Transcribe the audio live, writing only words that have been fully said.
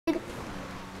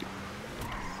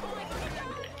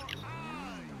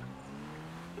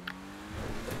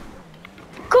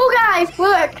life,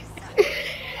 look.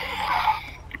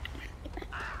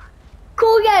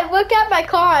 Cool guy, look at my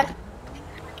car.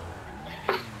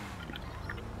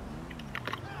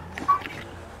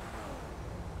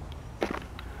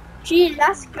 Gee,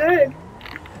 that's good.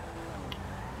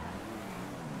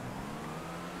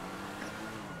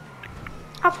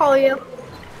 I'll follow you.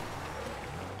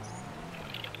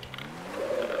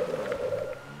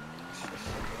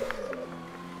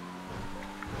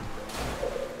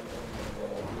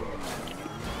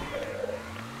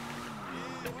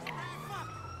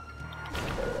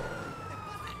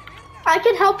 I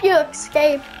can help you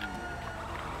escape.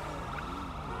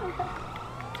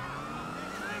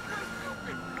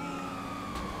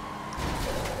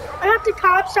 I got the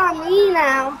cops on me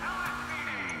now.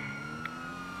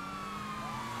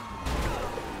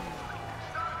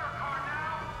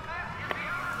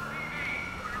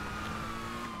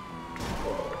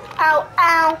 Ow,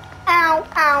 ow, ow, ow,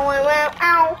 ow,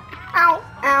 ow, ow,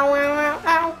 ow, ow,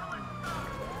 ow.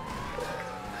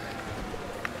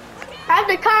 I have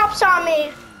the cops on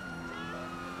me.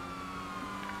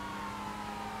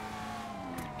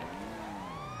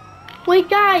 Wait,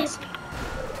 guys.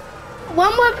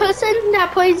 One more person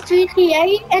that plays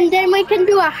GTA, and then we can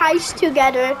do a heist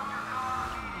together.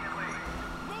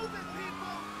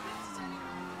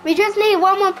 We just need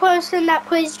one more person that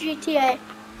plays GTA.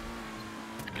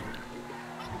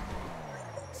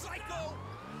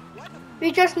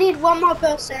 We just need one more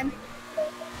person,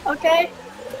 okay?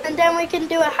 And then we can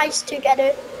do a heist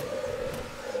together.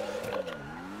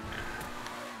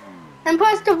 And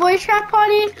plus the voice chat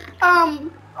party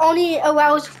only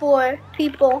allows 4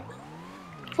 people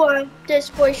for this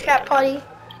voice chat party.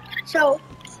 So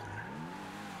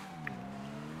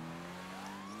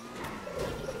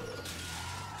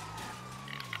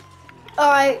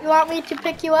alright, you want me to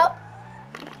pick you up?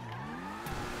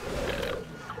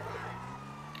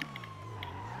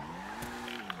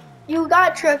 You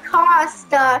got your car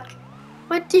stuck.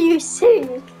 What do you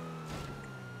think?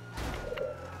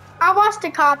 I lost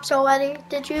the cops already,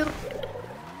 did you?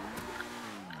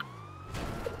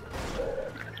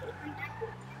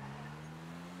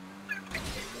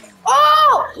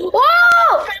 Oh!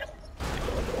 Whoa!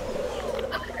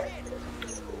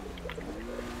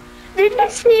 Did you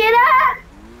see that?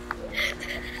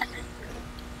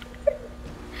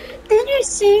 Did you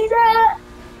see that?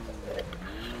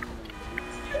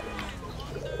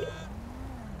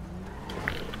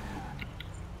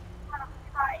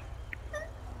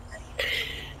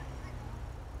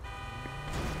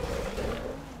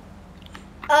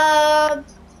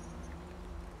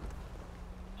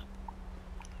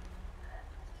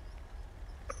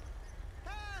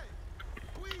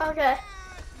 Okay.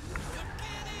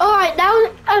 Alright, now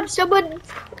someone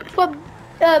from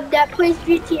that plays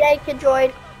GTA can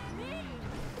join.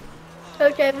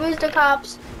 Okay, move the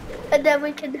cops, and then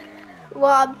we can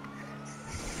rob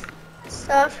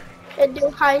stuff and do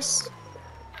heists.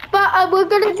 But we're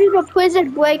gonna do the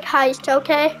prison break heist,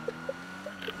 okay?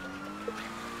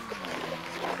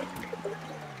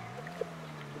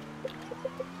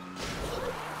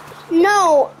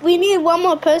 No, we need one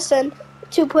more person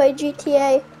to play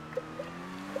GTA.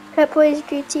 That plays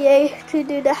GTA to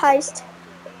do the heist.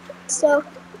 So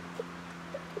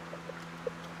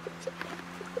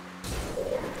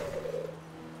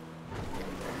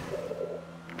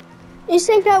you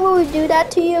think that we would do that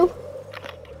to you?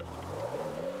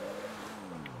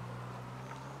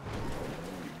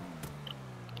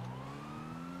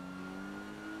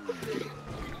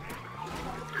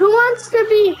 Who wants to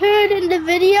be heard in the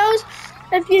videos?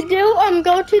 If you do,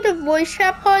 go to the voice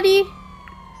chat party,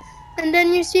 and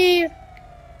then you see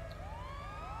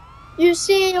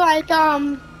like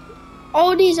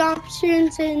all these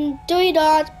options and 3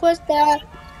 dots plus that,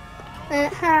 and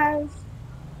it has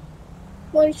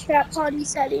voice chat party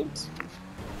settings.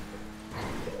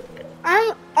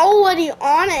 I'm already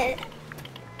on it.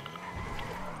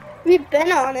 We've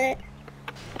been on it.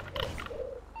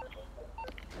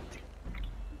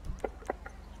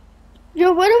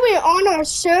 Yo, what are we on our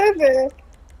server?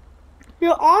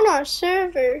 You're on our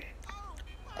server.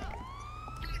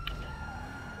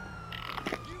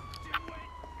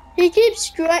 If he keeps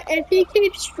joining,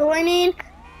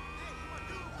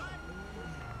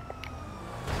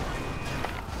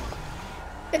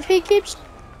 at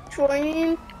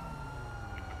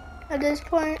this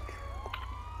point,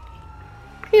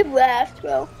 he left,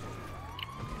 bro.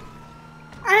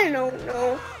 I don't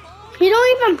know. He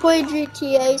don't even play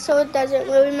GTA, so it doesn't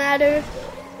really matter.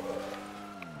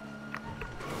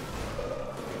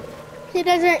 He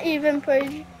doesn't even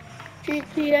play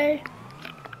GTA,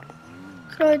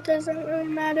 so it doesn't really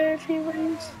matter if he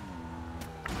wins.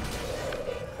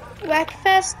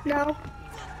 Wreckfest? No.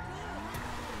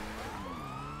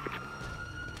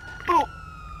 Oh.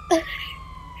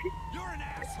 You're an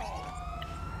asshole.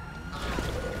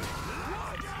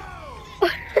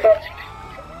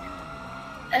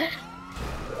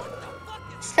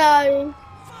 Sorry.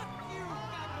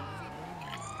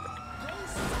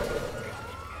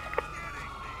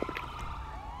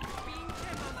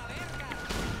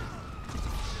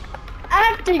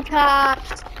 After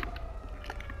cops.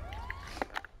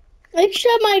 Make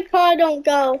sure my car don't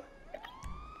go.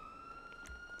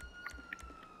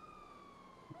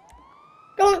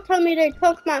 Don't tell me they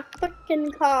took my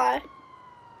freaking car.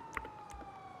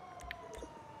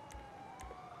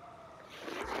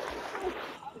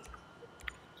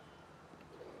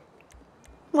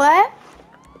 What?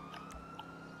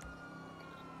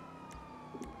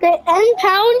 They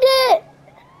impound it?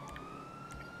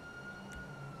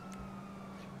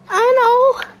 I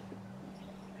know.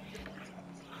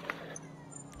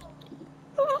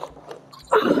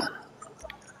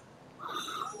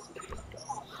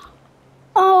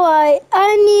 Alright,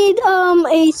 I need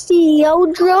a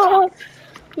CEO job,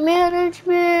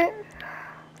 management.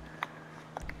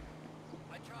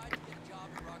 I tried to get a job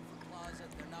at Rockford Plaza.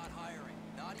 They're not hiring.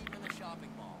 Not even a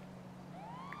shopping mall.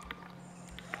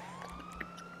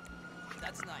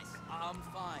 That's nice. I'm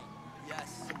fine.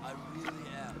 Yes, I really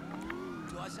am.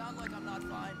 Do I sound like I'm not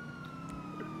fine?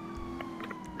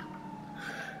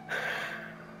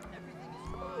 Everything is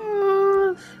fine.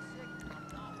 I'm sick. I'm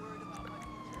not worried about my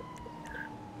future.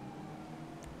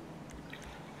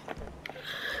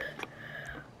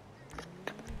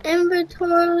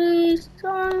 Inventory,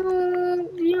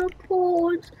 silent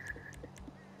vehicles.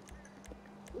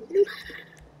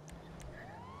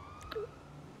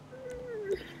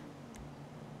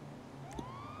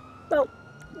 But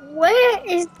where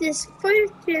is this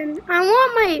freaking? I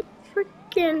want my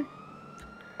freaking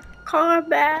car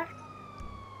back.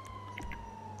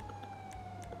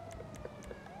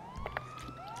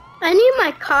 I need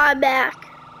my car back.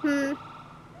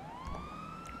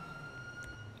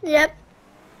 Yep.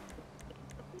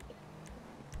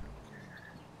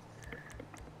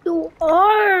 You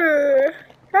are.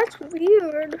 That's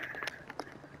weird.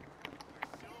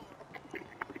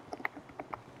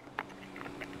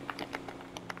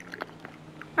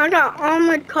 I got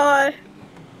armored car.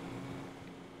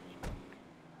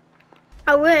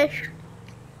 I wish.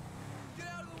 Get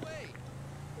out of the way!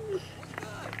 What's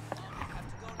good? I have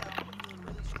to go now. I'm feeling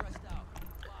really stressed out.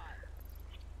 Bye.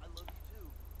 I love you too.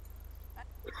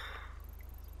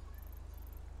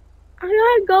 I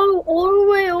gotta go all the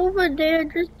way over there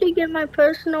just to get my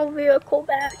personal vehicle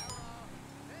back.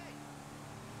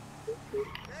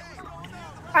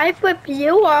 I flipped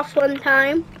you off one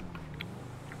time.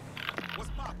 What's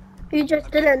poppin'? You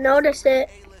just didn't notice it.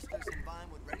 A-listers in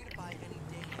Vinewood ready to buy any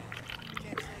day now.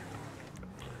 Can't say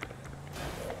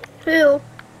Who?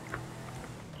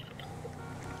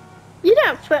 You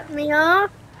didn't flip me off.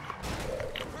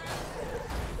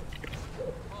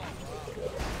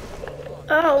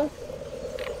 Oh.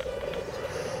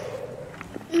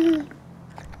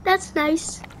 That's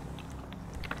nice.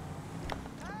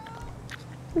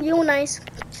 You nice.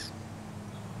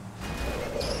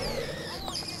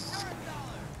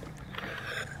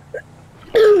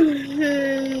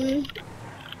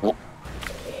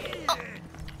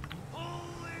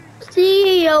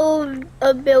 CEO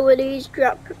abilities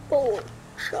drop full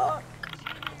shot.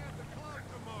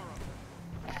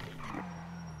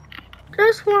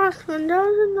 Just lost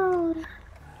 $1,000.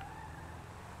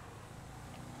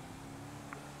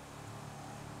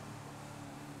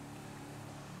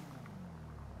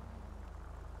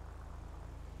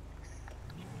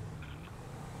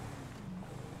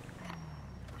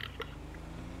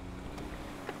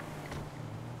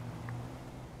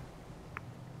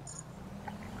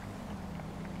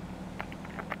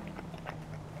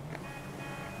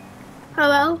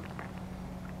 Hello?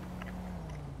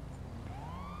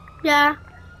 Yeah.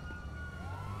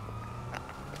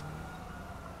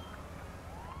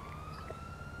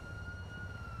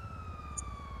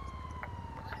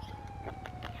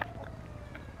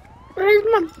 Where's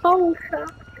my bow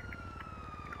shot?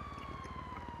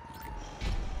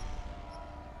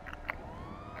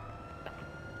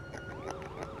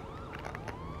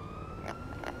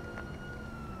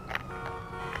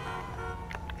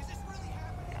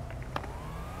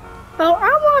 Oh, I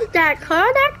want that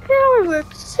car. That car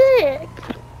looks sick.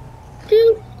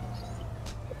 Dude,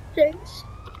 thanks.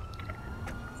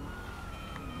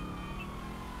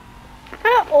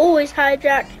 I always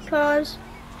hijack cars.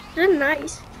 They're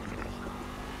nice.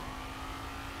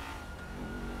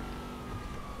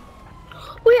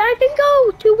 Wait, I can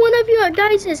go to one of your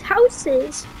guys'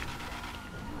 houses.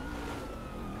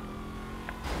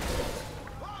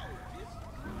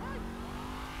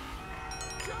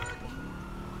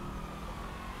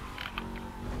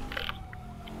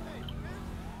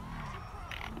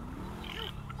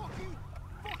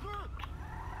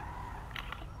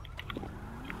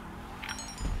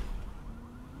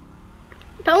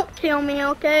 Don't kill me,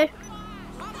 okay?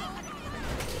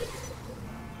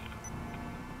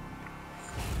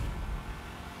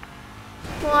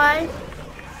 Why?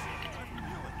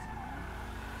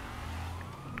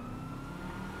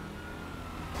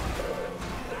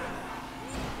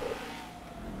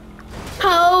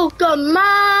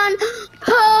 Pokemon!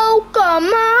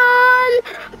 Pokemon!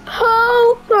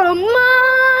 Pokemon!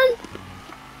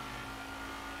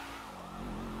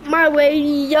 My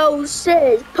radio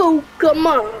says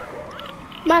Pokemon.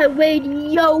 My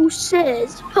radio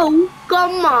says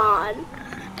Pokemon.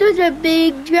 There's a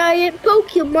big giant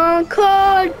Pokemon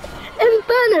card in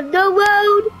front of the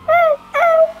road.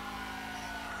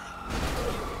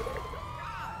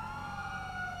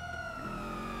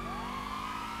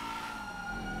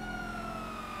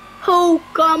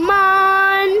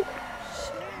 Pokemon.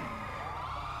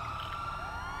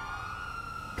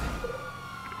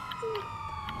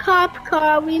 Cop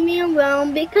car, leave me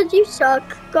alone because you suck.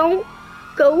 Go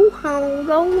home,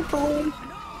 go home.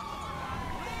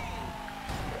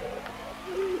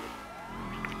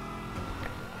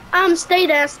 Stay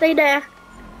there, stay there.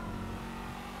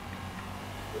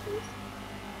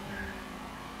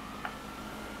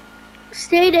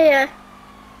 Stay there.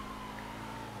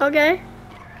 Okay?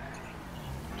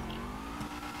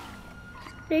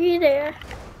 Stay there.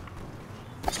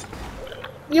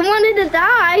 You wanted to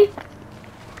die?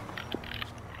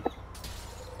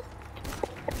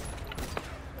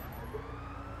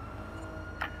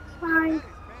 Fine.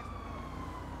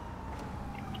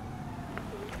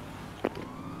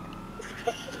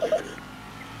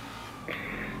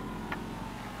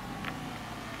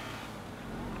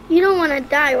 You don't want to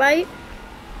die, right?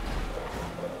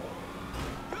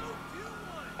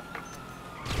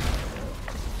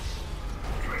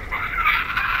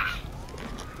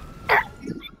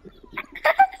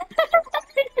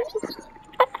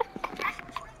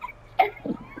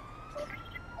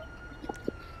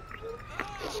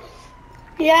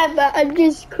 Yeah, but I'm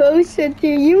just closer to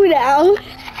you now.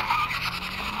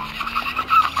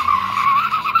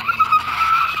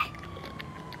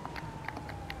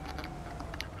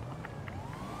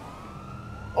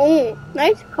 Oh,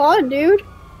 nice car, dude.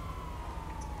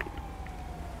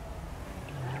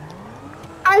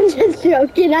 I'm just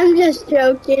joking, I'm just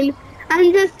joking.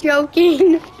 I'm just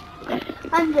joking.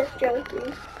 I'm just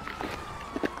joking.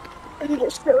 I'm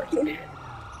just joking.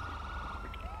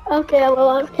 Okay,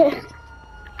 well, okay.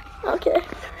 Okay.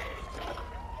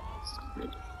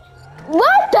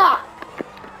 What the?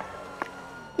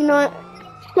 You know what?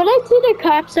 Should I do the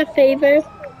cops a favor?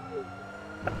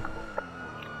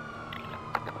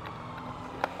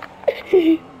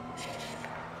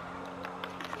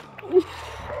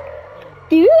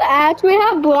 Do you actually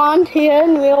have blonde hair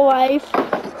in real life?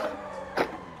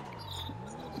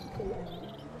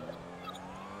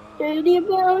 Dirty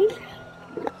blonde?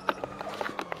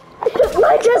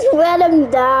 Let's just let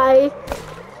him die.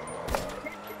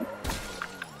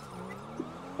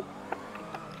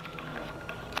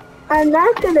 I'm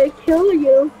not gonna kill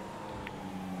you.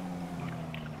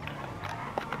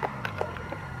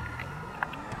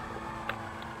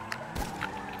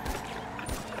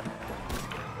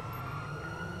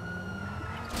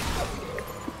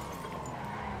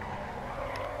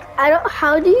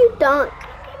 How do you dunk?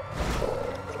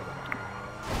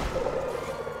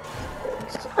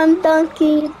 I'm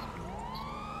dunking.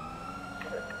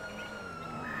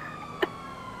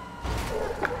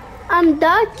 I'm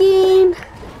ducking.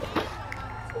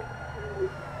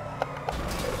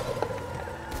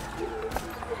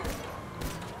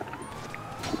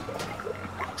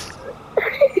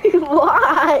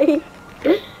 Why?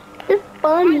 It's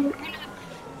funny.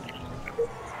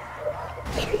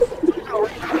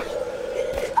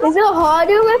 Is it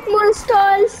harder with more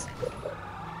stars?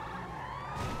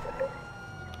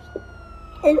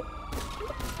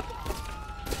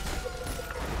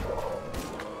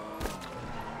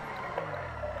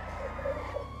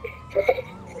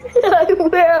 I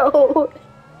will.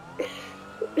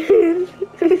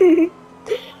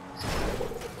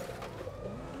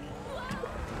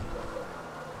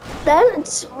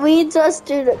 That leads us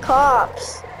to the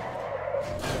cops.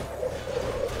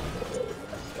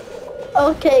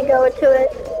 Okay, go to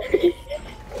it.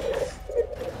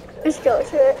 Let's go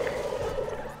to it.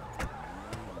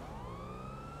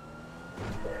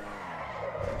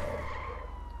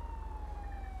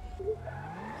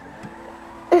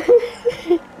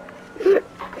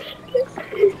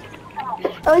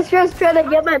 I was just trying to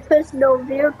get my personal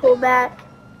vehicle back.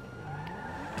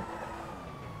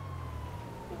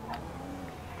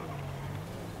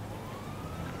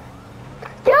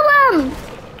 Kill him!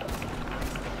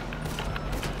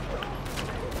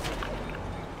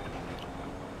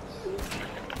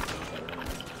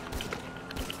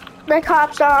 The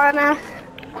cops are on us.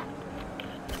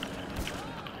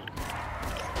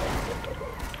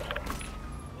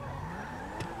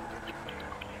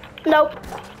 Nope.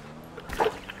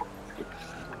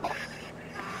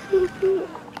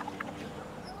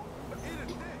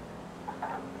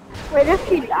 Where did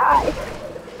he die?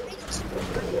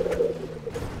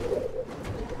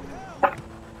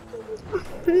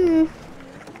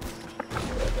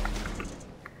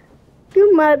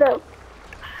 You mother.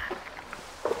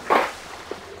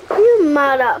 You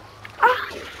mother. Ah.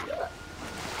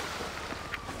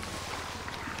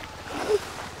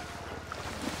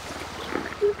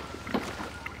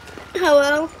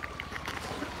 Hello.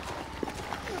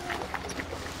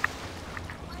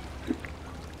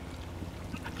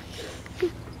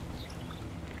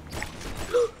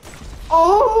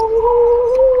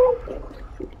 Oh.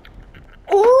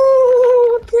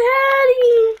 Oh,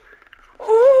 Daddy.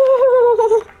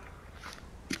 Oh.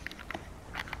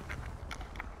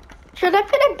 Should I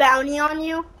put a bounty on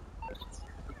you?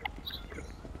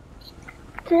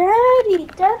 Daddy,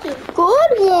 that's a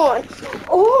good one.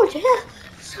 Oh, yeah.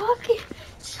 Suck it.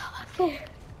 Suck it.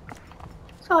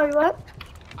 Sorry, what?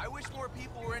 I wish more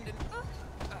people were into.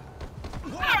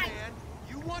 Whoa, man!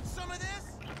 You want some of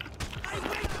this?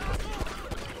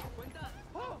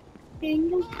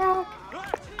 Being attacked.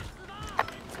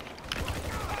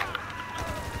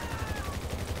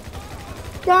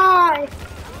 Die.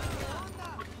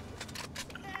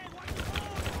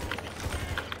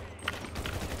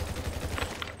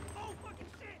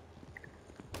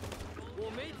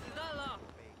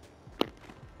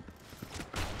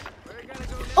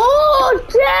 Oh,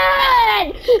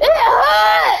 Dad! It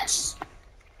hurts!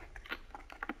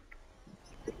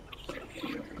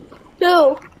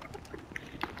 Who?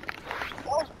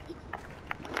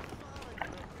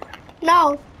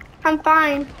 No, I'm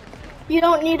fine. You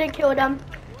don't need to kill them.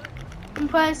 And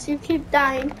plus, you keep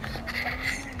dying.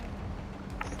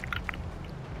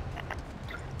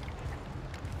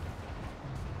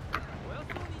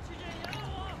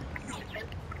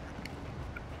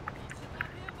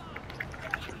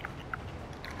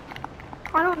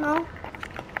 I don't know.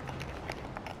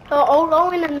 They're all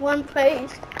going in one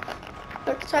place.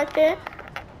 Looks like it.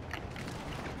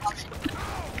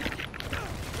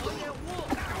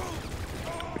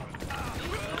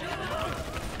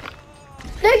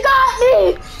 They got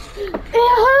me! It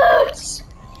hurts!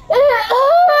 It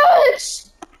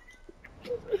hurts!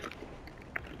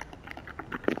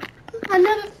 I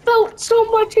never felt so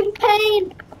much in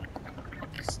pain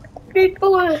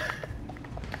before.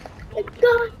 It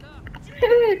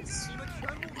hurts.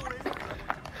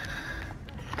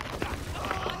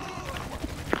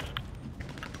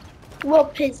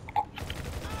 Whoop his ass.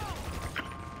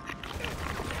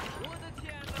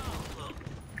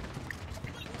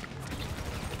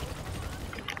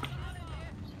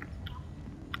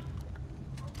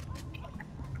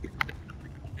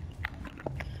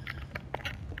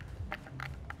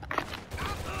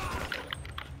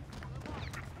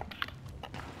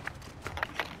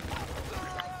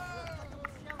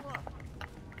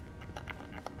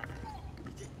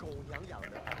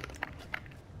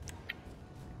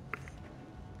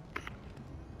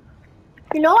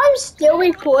 You know I'm still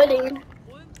recording.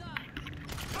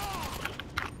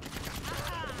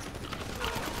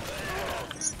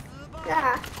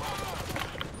 Yeah.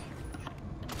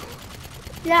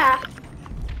 Yeah.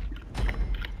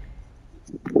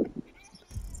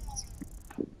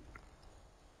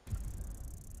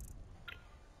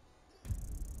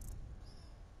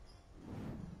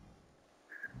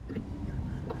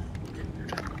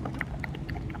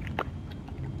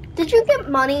 Did you get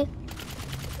money?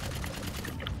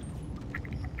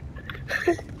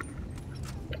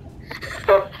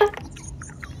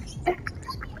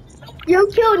 You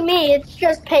killed me, it's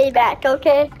just payback,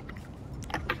 okay?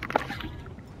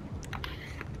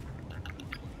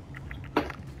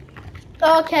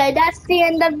 Okay, that's the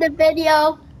end of the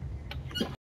video.